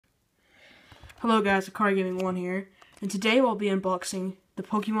Hello guys, Akari Gaming 1 here, and today we'll be unboxing the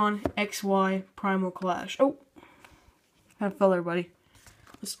Pokemon XY Primal Clash. Oh, kind of fell there, buddy.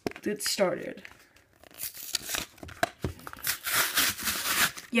 Let's get started.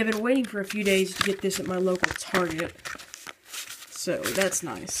 Yeah, I've been waiting for a few days to get this at my local Target, so that's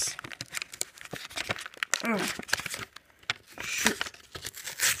nice. Oh,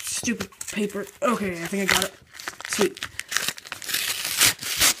 stupid paper. Okay, I think I got it. Sweet.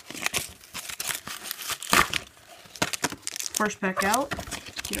 First pack out.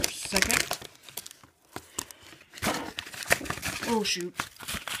 Get our second. Oh shoot.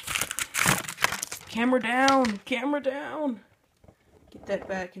 Camera down! Camera down! Get that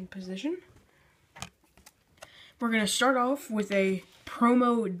back in position. We're gonna start off with a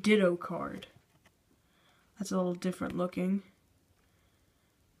promo Ditto card. That's a little different looking.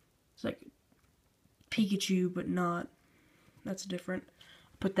 It's like Pikachu, but not. That's different.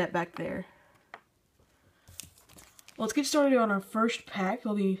 Put that back there. Let's get started on our first pack.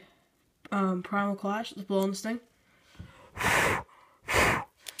 It'll be Primal Clash. Let's blow on this thing. Let's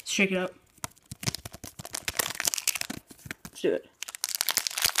shake it up. Let's do it.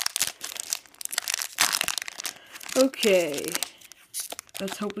 Okay.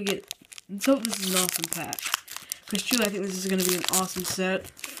 Let's hope this is an awesome pack. Because truly I think this is going to be an awesome set.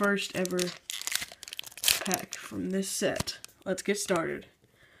 First ever pack from this set. Let's get started.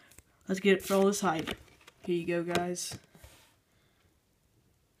 Let's get it for all this hype. Here you go, guys.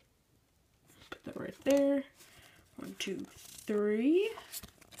 Put that right there. 1, 2, 3.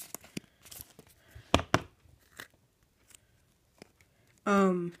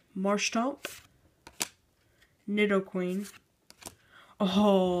 Marshtomp. Nidoqueen.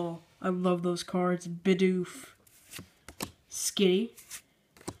 Oh, I love those cards. Bidoof. Skitty.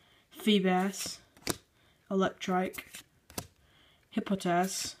 Feebas. Electrike.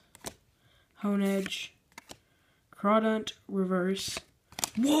 Hippotas. Honedge. Crawdaunt Reverse.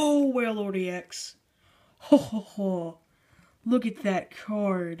 Whoa, Wailord EX. Ho ho ho. Look at that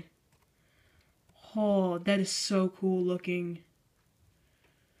card. Oh, that is so cool looking.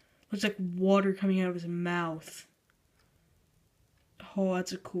 Looks like water coming out of his mouth. Oh,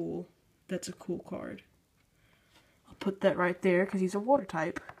 that's a cool card. I'll put that right there because he's a water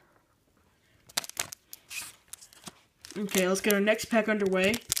type. Okay, let's get our next pack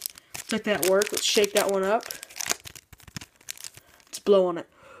underway. Let's let that work. Let's shake that one up. Let's blow on it.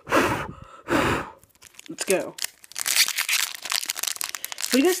 Let's go.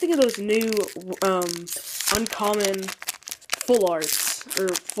 What do you guys think of those new uncommon full arts? Or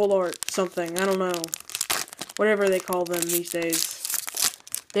full art something, I don't know. Whatever they call them these days.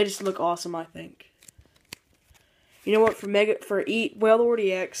 They just look awesome, I think. You know what, for Wailord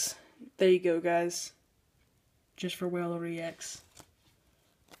EX, there you go, guys. Just for Wailord EX.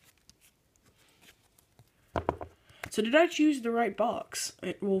 So did I choose the right box?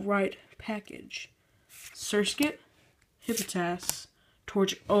 Right package. Surskit, Hippotas,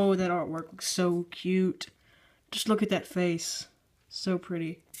 Torch. Oh, that artwork looks so cute. Just look at that face. So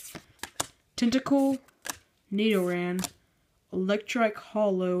pretty. Tentacle, Nidoran, Electrike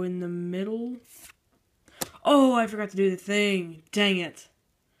Hollow in the middle. Oh, I forgot to do the thing. Dang it.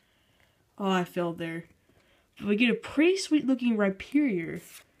 Oh, I failed there. But we get a pretty sweet looking Rhyperior.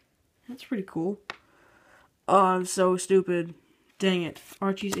 That's pretty cool. Oh, I'm so stupid. Dang it.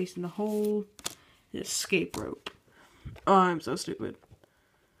 Archie's ace in the hole. Escape rope. Oh, I'm so stupid.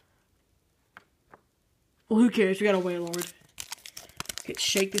 Well, who cares? We got a Wailord. Okay,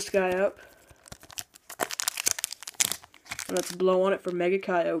 shake this guy up. And let's blow on it for Mega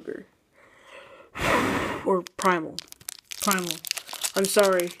Kyogre. Or Primal. Primal. I'm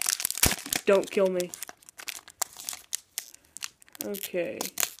sorry. Don't kill me. Okay.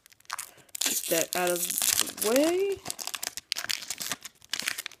 Get that out of the way.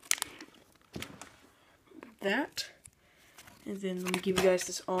 That. And then let me give you guys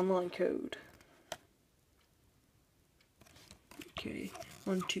this online code. Okay,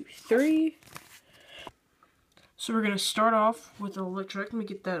 1, 2, 3. So we're going to start off with an Electrike. Let me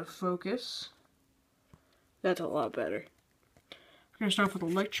get that a focus. That's a lot better. We're going to start off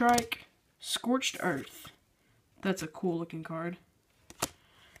with Electrike, Scorched Earth. That's a cool looking card.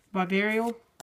 Vivarial,